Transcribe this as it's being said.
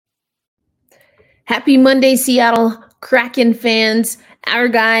Happy Monday, Seattle Kraken fans. Our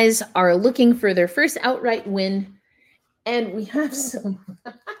guys are looking for their first outright win, and we have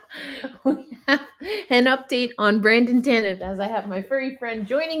an update on Brandon Tannen, as I have my furry friend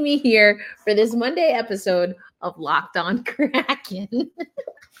joining me here for this Monday episode of Locked On Kraken.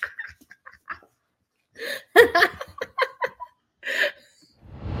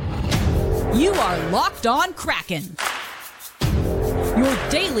 You are Locked On Kraken, your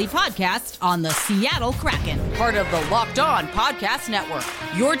daily podcast on the Seattle Kraken, part of the Locked On Podcast Network,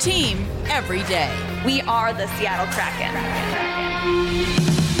 your team every day. We are the Seattle Kraken.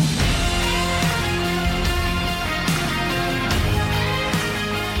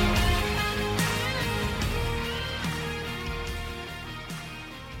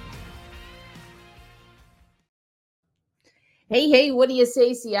 Hey, what do you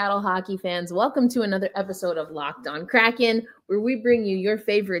say, Seattle hockey fans? Welcome to another episode of Locked On Kraken, where we bring you your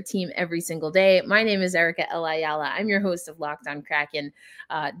favorite team every single day. My name is Erica Elayala. I'm your host of Locked On Kraken,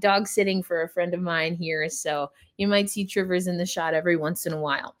 dog sitting for a friend of mine here, so you might see Trivers in the shot every once in a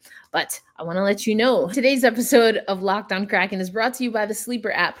while. But I want to let you know, today's episode of Locked On Kraken is brought to you by the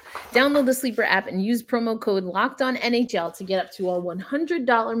Sleeper app. Download the Sleeper app and use promo code LOCKEDONNHL to get up to a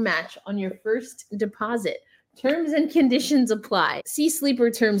 $100 match on your first deposit. Terms and conditions apply. See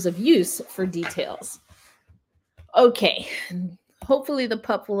Sleeper terms of use for details. Okay, hopefully the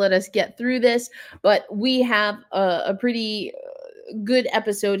pup will let us get through this, but we have a pretty good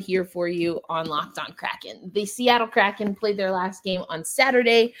episode here for you on Locked On Kraken. The Seattle Kraken played their last game on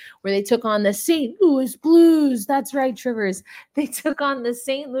Saturday, where they took on the St. Louis Blues. That's right, Trivers. They took on the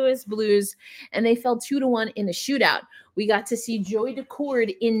St. Louis Blues, and they fell 2-1 in a shootout. We got to see Joey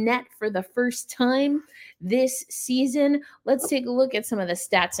Daccord in net for the first time this season. Let's take a look at some of the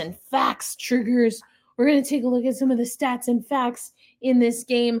stats and facts, Triggers. We're going to take a look at some of the stats and facts in this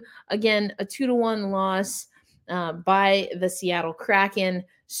game. Again, a 2-1 loss by the Seattle Kraken.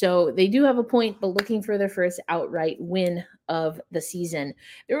 So they do have a point, but looking for their first outright win of the season.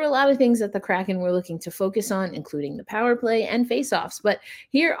 There were a lot of things that the Kraken were looking to focus on, including the power play and faceoffs. But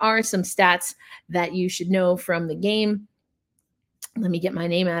here are some stats that you should know from the game. Let me get my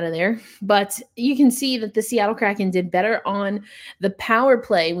name out of there. But you can see that the Seattle Kraken did better on the power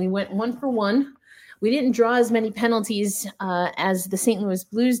play. We went 1-for-1. We didn't draw as many penalties as the St. Louis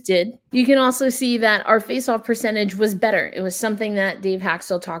Blues did. You can also see that our faceoff percentage was better. It was something that Dave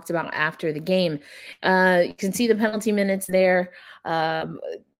Haxtell talked about after the game. You can see the penalty minutes there.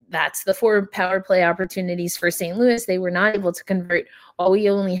 That's the 4 power play opportunities for St. Louis. They were not able to convert, while we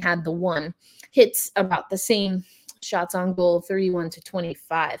only had the 1. Hits about the same. Shots on goal,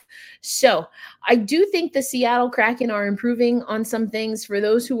 31-25. So I do think the Seattle Kraken are improving on some things. For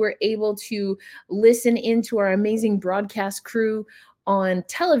those who were able to listen into our amazing broadcast crew on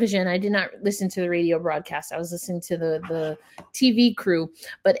television, I did not listen to the radio broadcast. I was listening to the TV crew.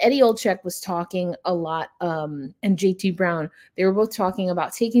 But Eddie Olczyk was talking a lot, and JT Brown. They were both talking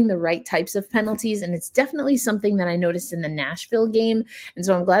about taking the right types of penalties, and it's definitely something that I noticed in the Nashville game. And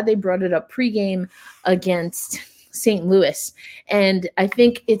so I'm glad they brought it up pregame against St. Louis. And I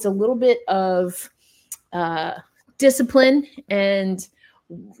think it's a little bit of discipline. And,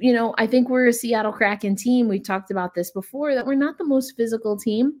 you know, I think we're a Seattle Kraken team. We talked about this before, that we're not the most physical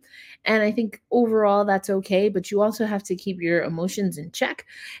team. And I think overall that's okay, but you also have to keep your emotions in check.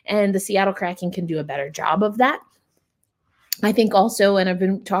 And the Seattle Kraken can do a better job of that. I think also, and I've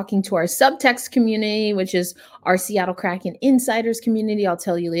been talking to our subtext community, which is our Seattle Kraken Insiders community. I'll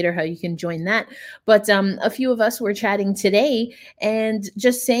tell you later how you can join that. But a few of us were chatting today and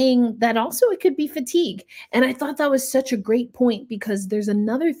just saying that also it could be fatigue. And I thought that was such a great point, because there's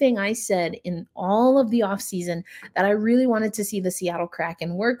another thing I said in all of the offseason that I really wanted to see the Seattle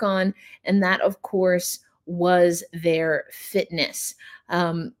Kraken work on. And that, of course, was their fitness.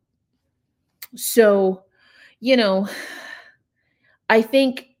 So, you know, I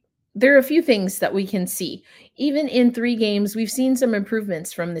think there are a few things that we can see. Even in 3 games, we've seen some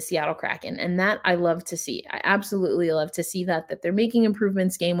improvements from the Seattle Kraken, and that I love to see. I absolutely love to see that they're making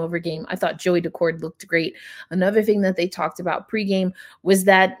improvements game over game. I thought Joey Daccord looked great. Another thing that they talked about pregame was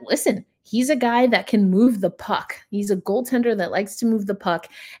that, listen, he's a guy that can move the puck. He's a goaltender that likes to move the puck,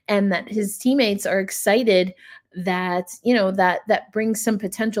 and that his teammates are excited that, you know, that brings some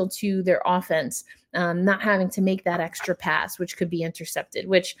potential to their offense. Not having to make that extra pass, which could be intercepted,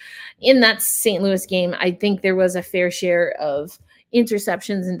 which in that St. Louis game, I think there was a fair share of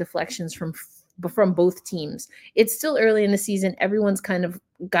interceptions and deflections from both teams. It's still early in the season. Everyone's kind of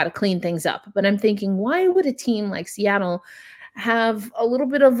got to clean things up. But I'm thinking, why would a team like Seattle have a little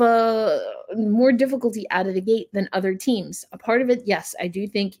bit of a more difficulty out of the gate than other teams. A part of it, yes, I do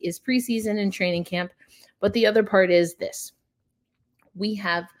think is preseason and training camp, but the other part is this. We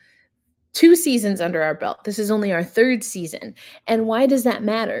have 2 seasons under our belt. This is only our 3rd season. And why does that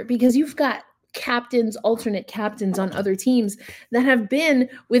matter? Because you've got captains, alternate captains on other teams that have been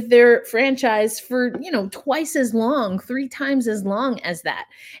with their franchise for, twice as long, 3 times as long as that.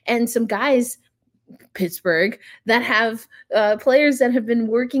 And some guys, Pittsburgh, that have players that have been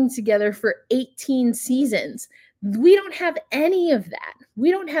working together for 18 seasons. We don't have any of that.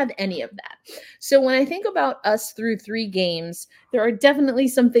 So when I think about us through 3 games, there are definitely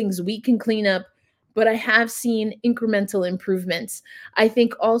some things we can clean up, but I have seen incremental improvements. I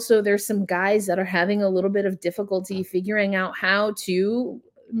think also there's some guys that are having a little bit of difficulty figuring out how to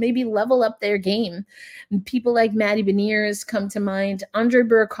maybe level up their game. People like Matty Beniers come to mind, Andre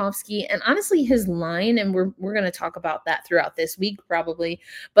Burakovsky, and honestly his line, and we're going to talk about that throughout this week probably,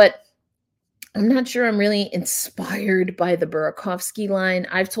 but I'm not sure I'm really inspired by the Burakovsky line.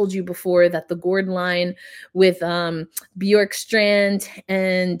 I've told you before that the Gord line with Bjorkstrand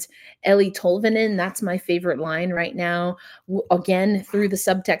and Eli Tolvanen, that's my favorite line right now. Again, through the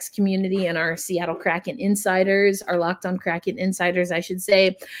subtext community and our Seattle Kraken insiders, our Locked on Kraken insiders, I should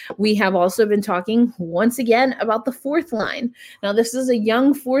say, we have also been talking once again about the 4th line. Now, this is a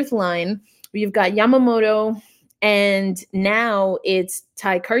young 4th line. We've got Yamamoto, and now it's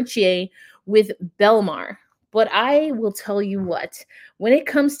Ty Cartier with Belmar. But I will tell you what, when it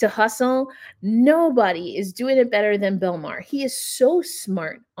comes to hustle, nobody is doing it better than Belmar. He is so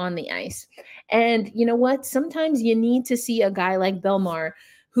smart on the ice. And you know what? Sometimes you need to see a guy like Belmar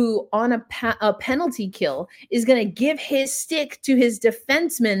who on a penalty kill is going to give his stick to his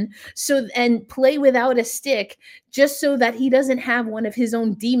defenseman and play without a stick just so that he doesn't have one of his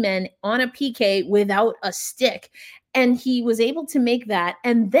own D-men on a PK without a stick. And he was able to make that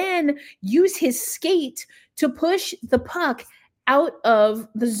and then use his skate to push the puck out of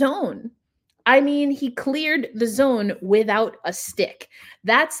the zone. I mean, he cleared the zone without a stick.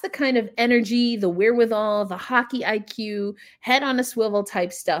 That's the kind of energy, the wherewithal, the hockey IQ, head on a swivel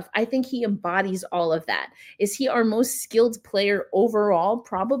type stuff. I think he embodies all of that. Is he our most skilled player overall?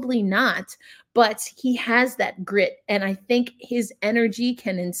 Probably not, but he has that grit. And I think his energy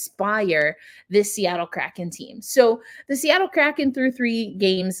can inspire this Seattle Kraken team. So the Seattle Kraken through 3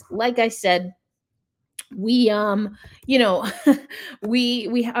 games, like I said, we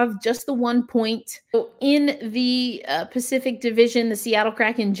we have just the 1 point. So in the Pacific Division, the Seattle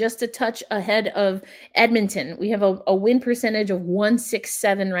Kraken just a touch ahead of Edmonton. We have a win percentage of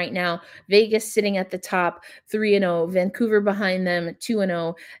 167 right now. Vegas sitting at the top, 3-0. Vancouver behind them,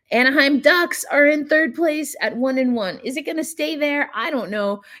 2-0. Anaheim Ducks are in 3rd place at 1-1. Is it going to stay there? I don't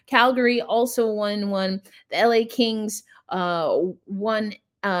know. Calgary also 1-1. The LA Kings one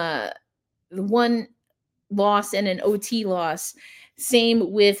loss and an OT loss. Same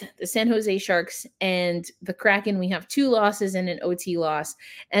with the San Jose Sharks and the Kraken. We have 2 losses and an OT loss.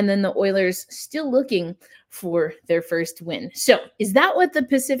 And then the Oilers still looking for their first win. So is that what the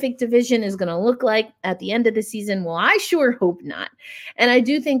Pacific Division is going to look like at the end of the season? Well, I sure hope not. And I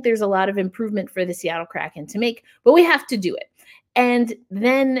do think there's a lot of improvement for the Seattle Kraken to make, but we have to do it. And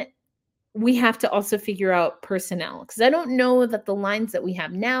then we have to also figure out personnel, because I don't know that the lines that we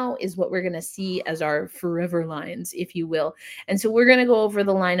have now is what we're going to see as our forever lines, if you will. And so we're going to go over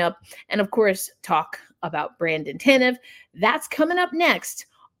the lineup and, of course, talk about Brandon Tanev. That's coming up next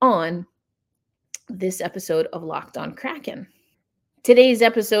on this episode of Locked on Kraken. Today's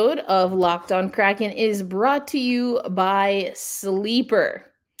episode of Locked on Kraken is brought to you by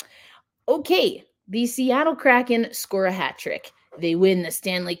Sleeper. Okay, the Seattle Kraken score a hat trick. They win the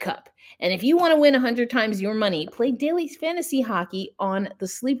Stanley Cup. And if you want to win 100 times your money, play daily fantasy hockey on the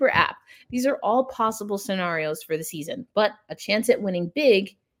Sleeper app. These are all possible scenarios for the season, but a chance at winning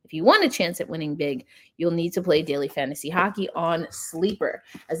big, if you want a chance at winning big, you'll need to play daily fantasy hockey on Sleeper.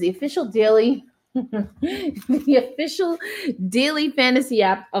 As the official daily fantasy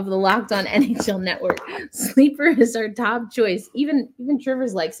app of the Locked On NHL Network, Sleeper is our top choice. Even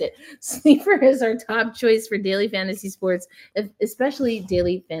Trivers likes it. Sleeper is our top choice for daily fantasy sports, especially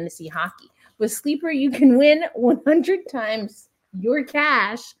daily fantasy hockey. With Sleeper, you can win 100 times your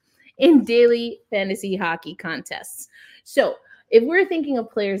cash in daily fantasy hockey contests. So if we're thinking of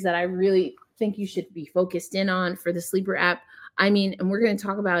players that I really think you should be focused in on for the Sleeper app, and we're going to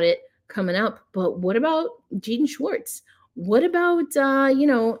talk about it coming up, but what about Jaden Schwartz? What about,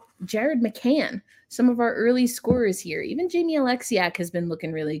 Jared McCann? Some of our early scorers here. Even Jamie Alexiak has been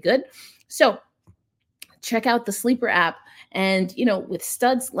looking really good. So check out the Sleeper app. And, with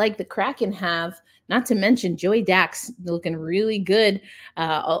studs like the Kraken have, Not to mention Joey Dax looking really good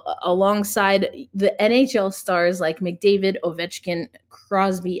alongside the NHL stars like McDavid, Ovechkin,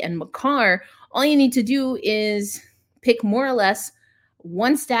 Crosby, and Makar. All you need to do is pick more or less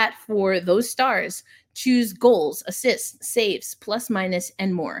one stat for those stars. Choose goals, assists, saves, plus, minus,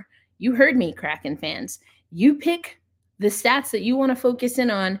 and more. You heard me, Kraken fans. You pick the stats that you want to focus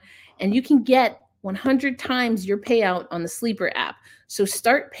in on, and you can get 100 times your payout on the Sleeper app. So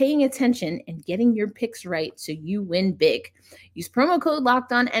start paying attention and getting your picks right so you win big. Use promo code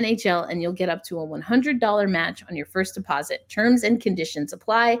LOCKEDONNHL and you'll get up to a $100 match on your first deposit. Terms and conditions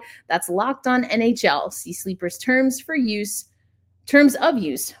apply. That's LOCKEDONNHL. See Sleeper's terms of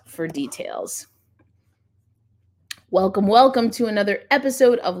use for details. Welcome to another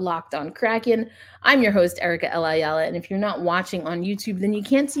episode of Locked On Kraken. I'm your host, Erica Elayala, and if you're not watching on YouTube, then you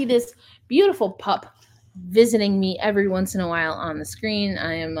can't see this beautiful pup visiting me every once in a while on the screen.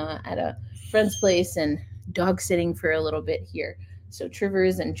 I am at a friend's place and dog sitting for a little bit here. So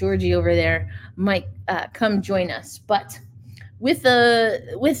Trivers and Georgie over there might come join us. But with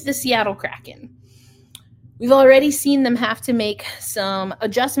the Seattle Kraken, we've already seen them have to make some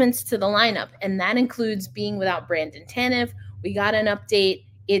adjustments to the lineup, and that includes being without Brandon Tanev. We got an update.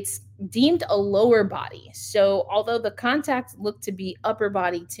 It's deemed a lower body. So although the contact looked to be upper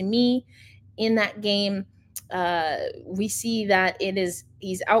body to me in that game, we see that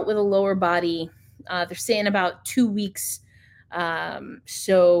he's out with a lower body. They're saying about 2 weeks.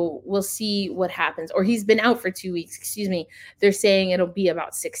 So we'll see what happens. Or he's been out for 2 weeks, excuse me. They're saying it'll be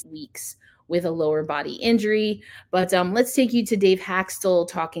about 6 weeks with a lower body injury. But let's take you to Dave Haxtell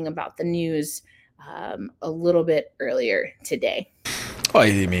talking about the news a little bit earlier today. Well,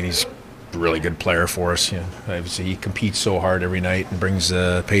 I mean, he's a really good player for us. You know, obviously he competes so hard every night and brings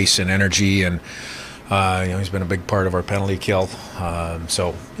the pace and energy, and he's been a big part of our penalty kill.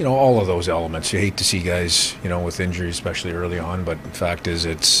 So all of those elements. You hate to see guys with injuries, especially early on. But the fact is,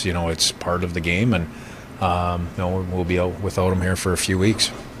 it's part of the game, and we'll be out without him here for a few weeks.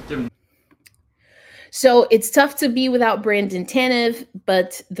 So it's tough to be without Brandon Tanev,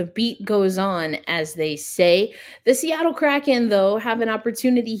 but the beat goes on, as they say. The Seattle Kraken, though, have an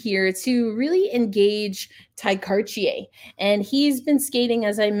opportunity here to really engage Ty Cartier. And he's been skating,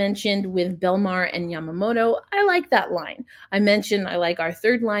 as I mentioned, with Belmar and Yamamoto. I like that line. I mentioned I like our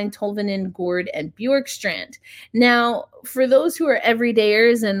third line, Tolvanen, Gord, and Bjorkstrand. Now, for those who are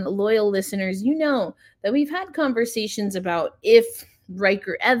everydayers and loyal listeners, you know that we've had conversations about if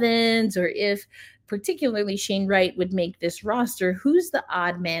Riker Evans or if particularly Shane Wright would make this roster, who's the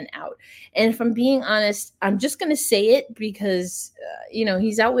odd man out? And if I'm being honest, I'm just going to say it because,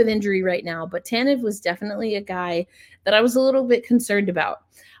 he's out with injury right now, but Tanev was definitely a guy that I was a little bit concerned about.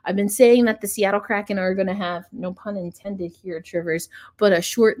 I've been saying that the Seattle Kraken are going to have, no pun intended here, Trivers, but a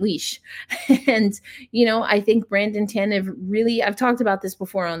short leash. And, I think Brandon Tanev really, I've talked about this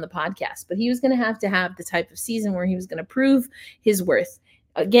before on the podcast, but he was going to have the type of season where he was going to prove his worth.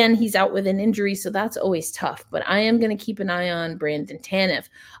 Again, he's out with an injury, so that's always tough. But I am going to keep an eye on Brandon Tanev.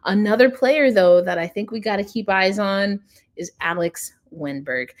 Another player, though, that I think we got to keep eyes on is Alex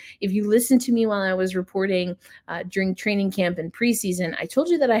Wennberg. If you listened to me while I was reporting during training camp and preseason, I told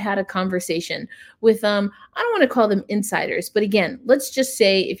you that I had a conversation with, I don't want to call them insiders, but again, let's just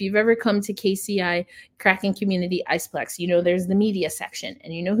say if you've ever come to KCI, Kraken Community Iceplex, there's the media section.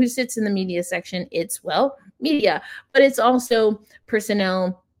 And you know who sits in the media section? It's, media, but it's also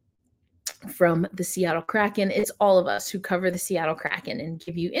personnel from the Seattle Kraken. It's all of us who cover the Seattle Kraken and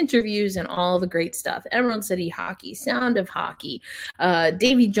give you interviews and all the great stuff. Emerald City Hockey, Sound of Hockey,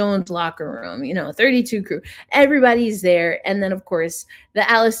 Davy Jones Locker Room, 32 Crew. Everybody's there. And then, of course, the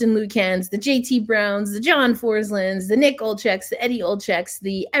Allison Lucans, the JT Browns, the John Forslands, the Nick Olczeks, the Eddie Olczeks,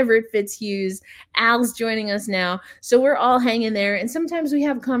 the Everett Fitzhughes. Al's joining us now. So we're all hanging there. And sometimes we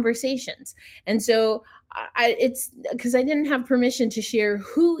have conversations. And so it's because I didn't have permission to share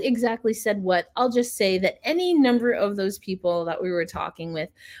who exactly said what. I'll just say that any number of those people that we were talking with,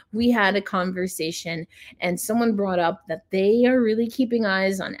 we had a conversation and someone brought up that they are really keeping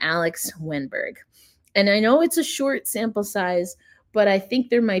eyes on Alex Wennberg. And I know it's a short sample size, but I think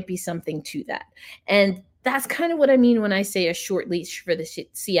there might be something to that. And that's kind of what I mean when I say a short leash for the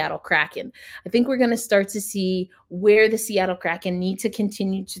Seattle Kraken. I think we're going to start to see where the Seattle Kraken need to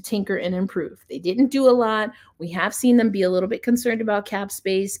continue to tinker and improve. They didn't do a lot. We have seen them be a little bit concerned about cap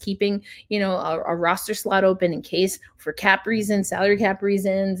space, keeping, a roster slot open in case for cap reasons, salary cap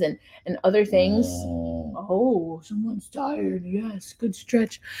reasons, and other things. Oh, someone's tired. Yes, good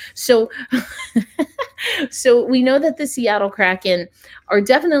stretch. So we know that the Seattle Kraken are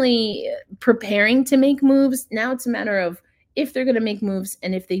definitely preparing to make moves. Now it's a matter of if they're going to make moves,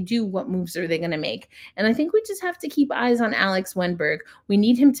 and if they do, what moves are they going to make? And I think we just have to keep eyes on Alex Wenberg. We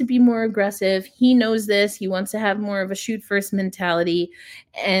need him to be more aggressive. He knows this. He wants to have more of a shoot first mentality.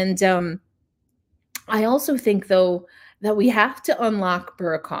 And I also think, though, that we have to unlock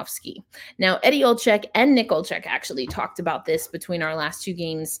Burakovsky. Now, Eddie Olczyk and Nick Olczyk actually talked about this between our last two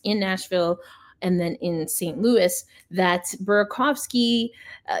games in Nashville and then in St. Louis, that Burakovsky,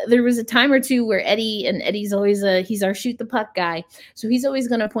 there was a time or two where Eddie's always he's our shoot the puck guy. So he's always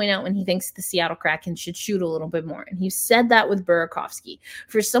going to point out when he thinks the Seattle Kraken should shoot a little bit more. And he said that with Burakovsky.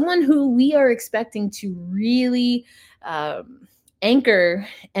 For someone who we are expecting to really anchor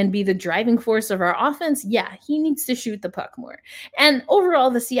and be the driving force of our offense, yeah, he needs to shoot the puck more. And overall,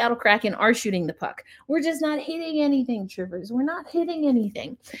 the Seattle Kraken are shooting the puck. We're just not hitting anything, Trivers. We're not hitting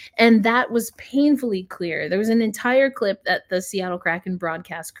anything. And that was painfully clear. There was an entire clip that the Seattle Kraken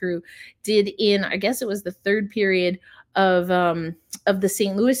broadcast crew did in, I guess it was the third period of the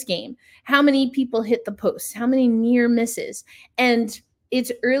St. Louis game. How many people hit the post? How many near misses? And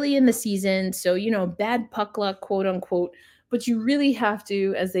it's early in the season, so, bad puck luck, quote unquote, but you really have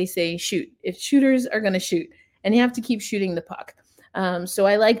to, as they say, shoot. If shooters are going to shoot, and you have to keep shooting the puck. So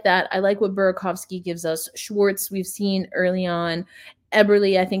I like that. I like what Burakovsky gives us. Schwartz, we've seen early on.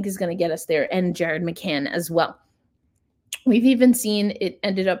 Eberle, I think, is going to get us there, and Jared McCann as well. We've even seen it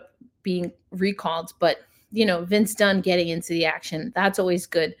ended up being recalled, but Vince Dunn getting into the action, that's always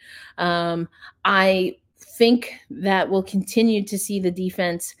good. I think that we'll continue to see the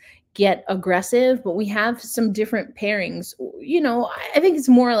defense get aggressive, but we have some different pairings. I think it's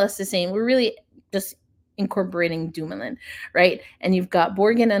more or less the same. We're really just incorporating Dumoulin, right? And you've got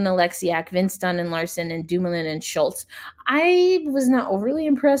Borgen and Alexiak, Vince Dunn and Larson, and Dumoulin and Schultz. I was not overly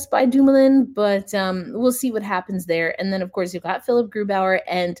impressed by Dumoulin, but we'll see what happens there. And then, of course, you've got Philip Grubauer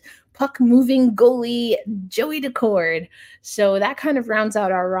and puck-moving goalie Joey Decord. So that kind of rounds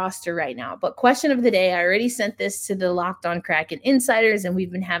out our roster right now. But question of the day, I already sent this to the Locked On Kraken insiders, and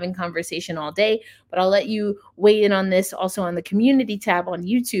we've been having conversation all day. But I'll let you weigh in on this also on the community tab on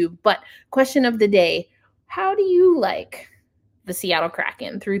YouTube. But question of the day, how do you like the Seattle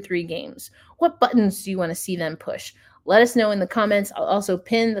Kraken through 3 games? What buttons do you want to see them push? Let us know in the comments. I'll also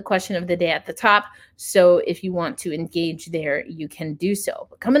pin the question of the day at the top. So if you want to engage there, you can do so.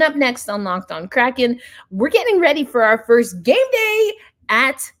 But coming up next on Locked On Kraken, we're getting ready for our first game day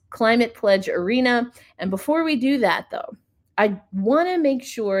at Climate Pledge Arena. And before we do that, though, I want to make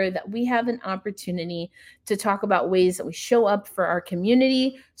sure that we have an opportunity to talk about ways that we show up for our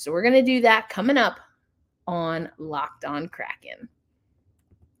community. So we're going to do that coming up on Locked On Kraken.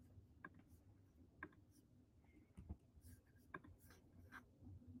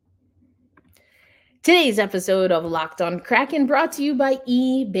 Today's episode of Locked On Kraken brought to you by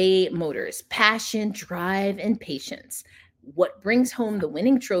eBay Motors. Passion, drive, and patience. What brings home the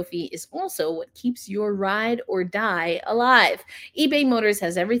winning trophy is also what keeps your ride or die alive. eBay Motors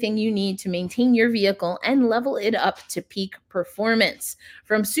has everything you need to maintain your vehicle and level it up to peak performance.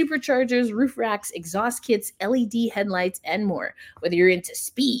 From superchargers, roof racks, exhaust kits, LED headlights, and more. Whether you're into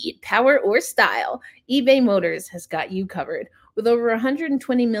speed, power, or style, eBay Motors has got you covered. With over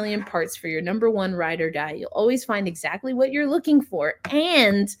 120 million parts for your number one ride or die, you'll always find exactly what you're looking for.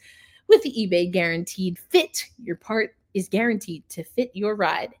 And with the eBay Guaranteed Fit, your part is guaranteed to fit your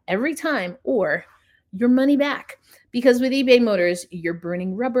ride every time or your money back. Because with eBay Motors, you're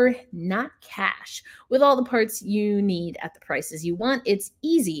burning rubber, not cash. With all the parts you need at the prices you want, it's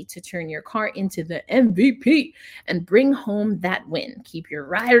easy to turn your car into the MVP and bring home that win. Keep your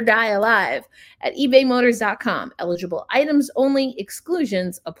ride or die alive at ebaymotors.com. Eligible items only,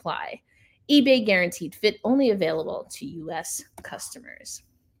 exclusions apply. eBay Guaranteed Fit only available to U.S. customers.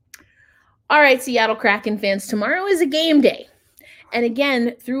 All right, Seattle Kraken fans, tomorrow is a game day. And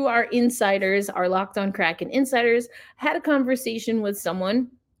again, through our insiders, our Locked On Kraken insiders, I had a conversation with someone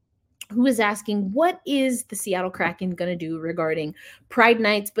who was asking, what is the Seattle Kraken going to do regarding Pride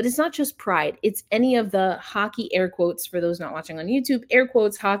nights? But it's not just Pride. It's any of the hockey, air quotes, for those not watching on YouTube, air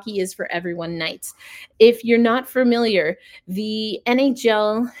quotes, hockey is for everyone nights. If you're not familiar, the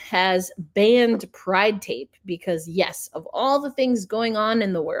NHL has banned Pride tape because, yes, of all the things going on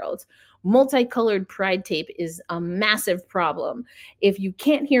in the world, multicolored Pride tape is a massive problem. If you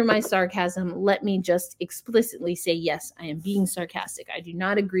can't hear my sarcasm, let me just explicitly say, yes, I am being sarcastic. I do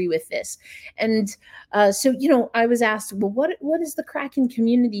not agree with this. And so, I was asked, well, what is the Kraken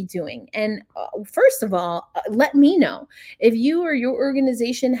community doing? And first of all, let me know if you or your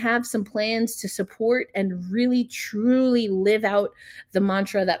organization have some plans to support and really, truly live out the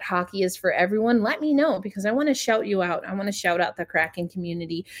mantra that hockey is for everyone. Let me know, because I want to shout you out. I want to shout out the Kraken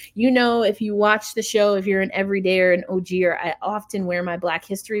community. know, if you watch the show, if you're an everydayer, an OGer, I often wear my Black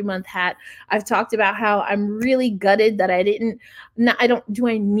History Month hat. I've talked about how I'm really gutted that do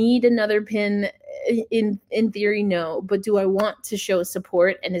I need another pin? In theory, no, but do I want to show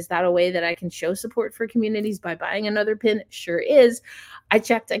support? And is that a way that I can show support for communities by buying another pin? Sure is. I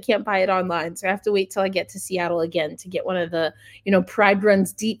checked, I can't buy it online, so I have to wait till I get to Seattle again to get one of the, Pride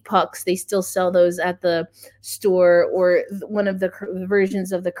Runs Deep pucks. They still sell those at the store, or one of the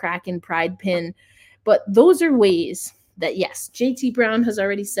versions of the Kraken Pride pin. But those are ways that, yes, JT Brown has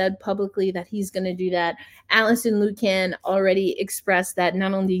already said publicly that he's going to do that. Allison Lucan already expressed that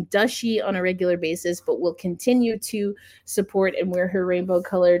not only does she on a regular basis, but will continue to support and wear her rainbow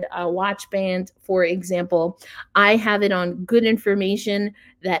colored watch band, for example. I have it on good information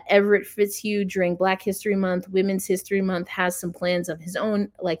that Everett Fitzhugh during Black History Month, Women's History Month, has some plans of his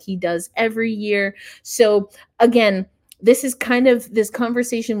own, like he does every year. So again, this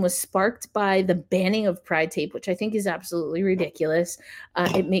conversation was sparked by the banning of Pride tape, which I think is absolutely ridiculous.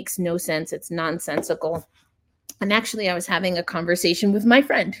 It makes no sense. It's nonsensical. And actually, I was having a conversation with my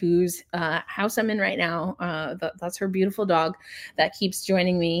friend whose house I'm in right now. That's her beautiful dog that keeps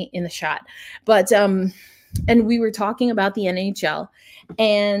joining me in the shot. But and we were talking about the NHL.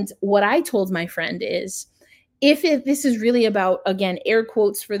 And what I told my friend is, if this is really about, again, air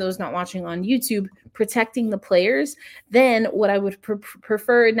quotes for those not watching on YouTube, protecting the players, then what I would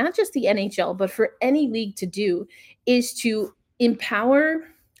prefer, not just the NHL, but for any league to do, is to empower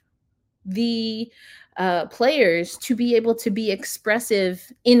the players to be able to be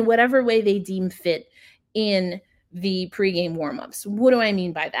expressive in whatever way they deem fit in the pregame warmups. What do I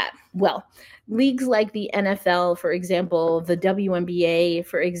mean by that? Well, leagues like the NFL, for example, the WNBA,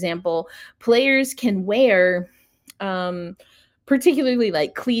 for example, players can wear particularly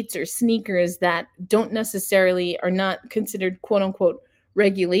like cleats or sneakers that are not considered quote unquote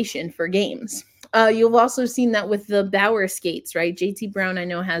regulation for games. You've also seen that with the Bauer skates, right? JT Brown, I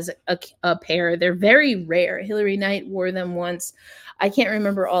know, has a pair. They're very rare. Hillary Knight wore them once. I can't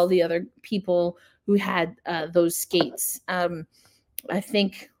remember all the other people who had those skates. I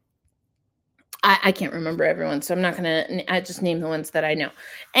think I can't remember everyone, so I'm not I just name the ones that I know.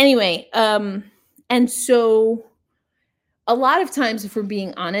 Anyway, and so a lot of times, if we're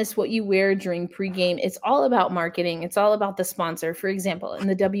being honest, what you wear during pregame, it's all about marketing. It's all about the sponsor. For example, in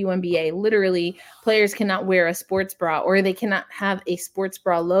the WNBA, literally players cannot wear a sports bra, or they cannot have a sports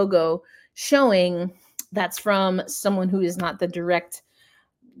bra logo showing that's from someone who is not the direct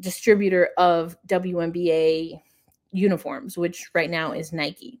distributor of WNBA uniforms, which right now is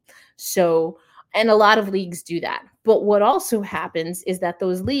Nike. So, and a lot of leagues do that. But what also happens is that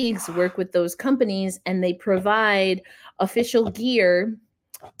those leagues work with those companies and they provide official gear,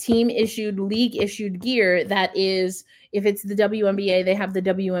 team issued, league issued gear that is, if it's the WNBA, they have the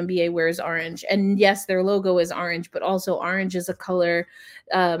WNBA wears orange. And yes, their logo is orange, but also orange is a color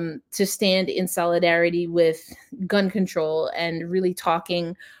to stand in solidarity with gun control and really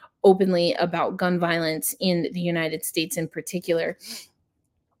talking openly about gun violence in the United States in particular.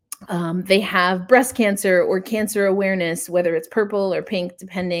 They have breast cancer or cancer awareness, whether it's purple or pink,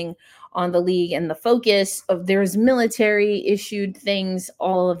 depending on the league and the focus of there's military issued things,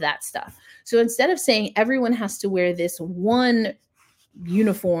 all of that stuff. So instead of saying everyone has to wear this one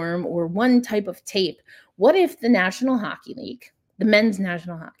uniform or one type of tape, what if the National Hockey League, the Men's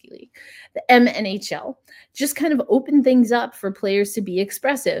National Hockey League, the MNHL, just kind of open things up for players to be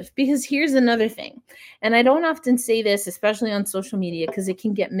expressive? Because here's another thing, and I don't often say this, especially on social media, because it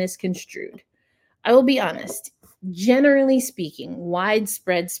can get misconstrued. I will be honest, generally speaking,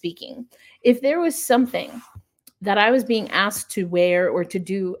 widespread speaking, if there was something that I was being asked to wear or to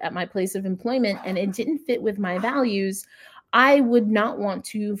do at my place of employment and it didn't fit with my values, I would not want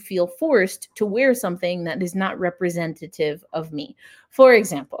to feel forced to wear something that is not representative of me. For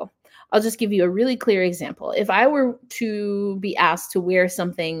example, I'll just give you a really clear example. If I were to be asked to wear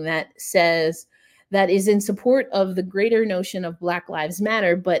something that says that is in support of the greater notion of Black Lives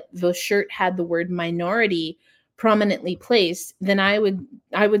Matter, but the shirt had the word minority prominently placed, then I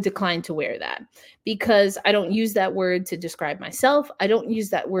would decline to wear that, because I don't use that word to describe myself. I don't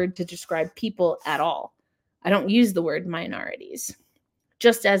use that word to describe people at all. I don't use the word minorities.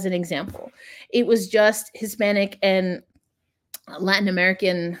 Just as an example, it was just Hispanic and Latin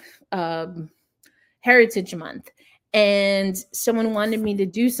American Heritage Month, and someone wanted me to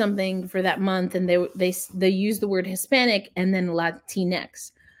do something for that month, and they used the word Hispanic and then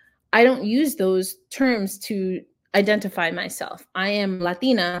Latinx. I don't use those terms to identify myself. I am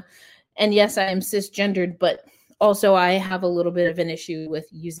Latina, and yes, I am cisgendered, but also, I have a little bit of an issue with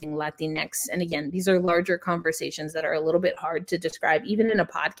using Latinx. And again, these are larger conversations that are a little bit hard to describe, even in a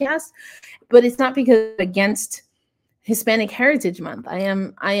podcast. But it's not because I'm against Hispanic Heritage Month. I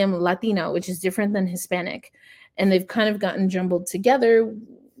am Latina, which is different than Hispanic. And they've kind of gotten jumbled together,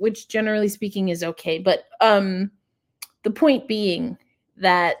 which generally speaking is okay. But the point being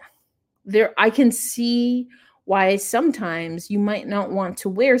that I can see why sometimes you might not want to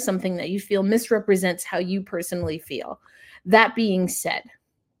wear something that you feel misrepresents how you personally feel. That being said,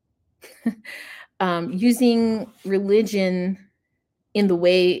 using religion in the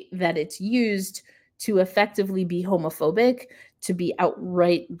way that it's used to effectively be homophobic, to be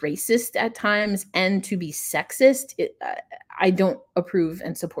outright racist at times, and to be sexist, I don't approve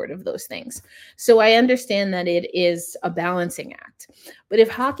and support of those things. So I understand that it is a balancing act. But if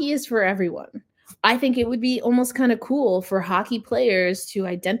hockey is for everyone, I think it would be almost kind of cool for hockey players to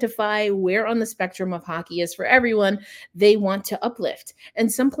identify where on the spectrum of hockey is for everyone they want to uplift.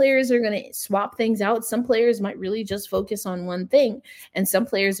 And some players are going to swap things out. Some players might really just focus on one thing. And some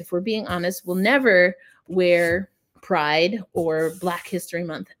players, if we're being honest, will never wear Pride or Black History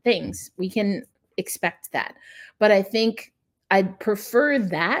Month things. We can expect that. But I think I'd prefer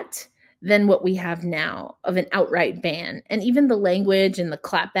that than what we have now of an outright ban. And even the language and the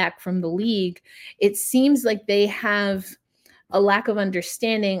clapback from the league, it seems like they have a lack of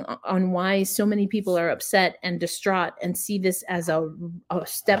understanding on why so many people are upset and distraught and see this as a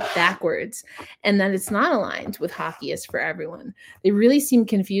step backwards, and that it's not aligned with hockey is for everyone. They really seem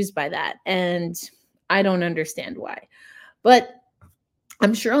confused by that, and I don't understand why. But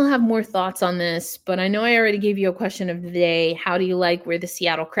I'm sure I'll have more thoughts on this, but I know I already gave you a question of the day. How do you like where the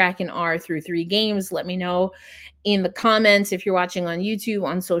Seattle Kraken are through 3 games? Let me know in the comments if you're watching on YouTube,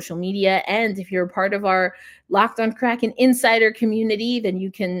 on social media, and if you're a part of our Locked on Kraken Insider community, then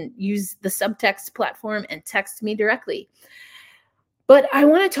you can use the subtext platform and text me directly. But I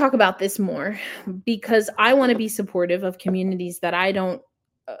want to talk about this more because I want to be supportive of communities that I don't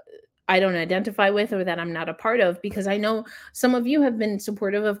identify with or that I'm not a part of, because I know some of you have been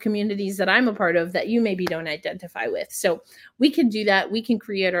supportive of communities that I'm a part of that you maybe don't identify with. So we can do that. We can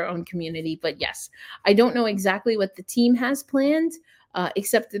create our own community. But yes, I don't know exactly what the team has planned,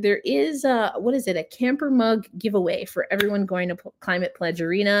 except that there is a camper mug giveaway for everyone going to Climate Pledge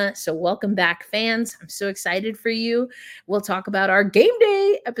Arena. So welcome back, fans. I'm so excited for you. We'll talk about our game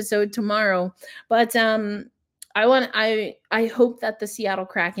day episode tomorrow. But I hope that the Seattle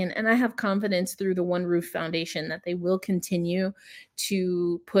Kraken, and I have confidence through the One Roof Foundation that they will continue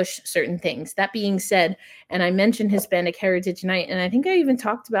to push certain things. That being said, and I mentioned Hispanic Heritage Night, and I think I even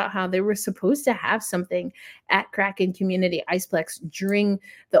talked about how they were supposed to have something at Kraken Community Iceplex during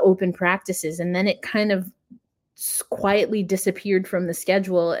the open practices, and then it kind of quietly disappeared from the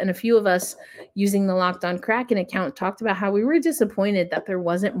schedule. And a few of us using the Locked on Kraken account talked about how we were disappointed that there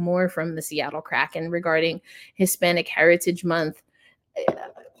wasn't more from the Seattle Kraken regarding Hispanic Heritage Month.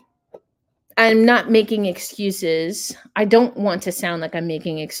 I'm not making excuses. I don't want to sound like I'm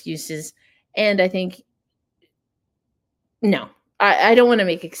making excuses. And I think, no, I don't want to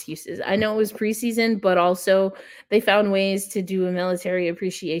make excuses. I know it was preseason, but also they found ways to do a military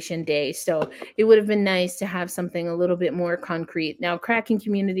appreciation day. So it would have been nice to have something a little bit more concrete. Now, Kraken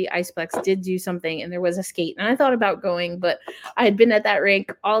Community Iceplex did do something, and there was a skate. And I thought about going, but I had been at that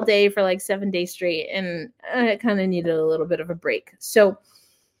rink all day for like 7 days straight, and I kind of needed a little bit of a break. So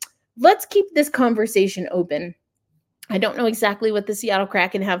let's keep this conversation open. I don't know exactly what the Seattle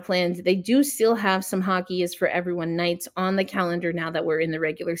Kraken have planned. They do still have some Hockey is for Everyone nights on the calendar now that we're in the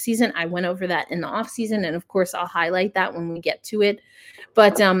regular season. I went over that in the off season, and of course I'll highlight that when we get to it.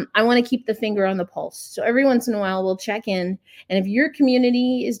 But I want to keep the finger on the pulse. So every once in a while we'll check in. And if your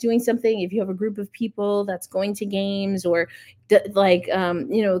community is doing something, if you have a group of people that's going to games or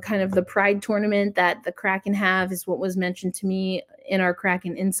kind of the Pride tournament that the Kraken have is what was mentioned to me in our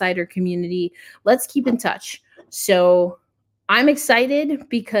Kraken Insider community, let's keep in touch. So I'm excited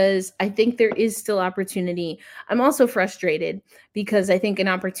because I think there is still opportunity. I'm also frustrated because I think an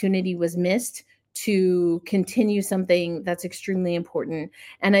opportunity was missed to continue something that's extremely important.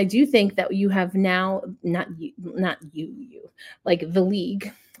 And I do think that you have now, not you, like the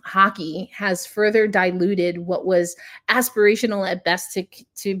league, hockey has further diluted what was aspirational at best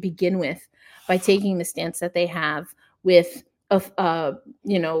to begin with by taking the stance that they have with,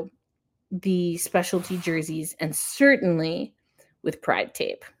 the specialty jerseys, and certainly with Pride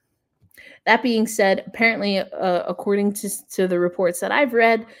tape. That being said, apparently, according to the reports that I've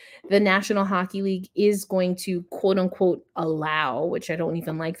read, the National Hockey League is going to quote unquote allow, which I don't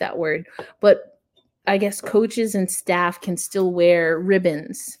even like that word, but I guess coaches and staff can still wear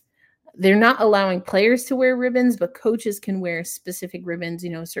ribbons they're not allowing players to wear ribbons, but coaches can wear specific ribbons,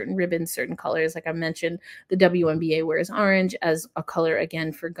 certain ribbons, certain colors. Like I mentioned, the WNBA wears orange as a color,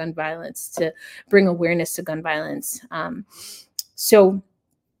 again, for gun violence, to bring awareness to gun violence. So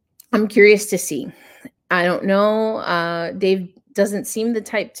I'm curious to see. I don't know. Dave doesn't seem the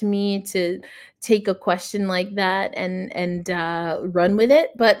type to me to take a question like that and run with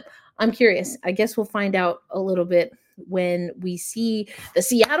it, but I'm curious. I guess we'll find out a little bit when we see the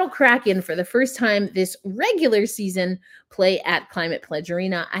Seattle Kraken for the first time this regular season play at Climate Pledge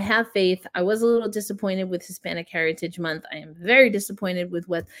Arena. I have faith. I was a little disappointed with Hispanic Heritage Month. I am very disappointed with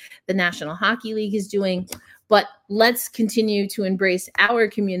what the National Hockey League is doing. But let's continue to embrace our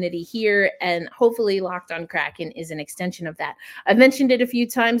community here, and hopefully Locked on Kraken is an extension of that. I've mentioned it a few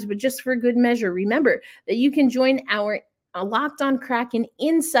times, but just for good measure, remember that you can join our Locked on Kraken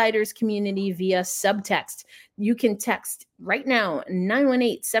Insiders community via subtext. You can text right now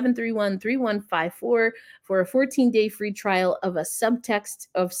 918-731-3154 for a 14-day free trial of a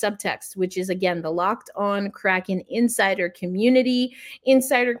subtext, which is, again, the Locked on Kraken Insider community,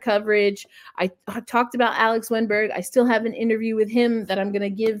 insider coverage. I talked about Alex Wenberg. I still have an interview with him that I'm going to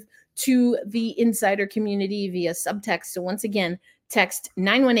give to the insider community via subtext. So once again, text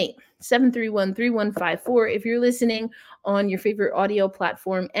 918-731-3154. If you're listening on your favorite audio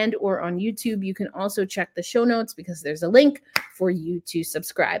platform and or on YouTube, you can also check the show notes because there's a link for you to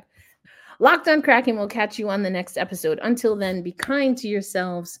subscribe. Locked on Kraken will catch you on the next episode. Until then, be kind to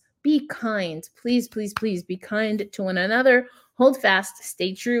yourselves. Be kind. Please, please, please be kind to one another. Hold fast,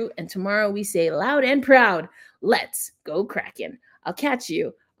 stay true, and tomorrow we say loud and proud, let's go Kraken. I'll catch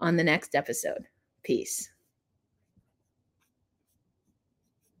you on the next episode. Peace.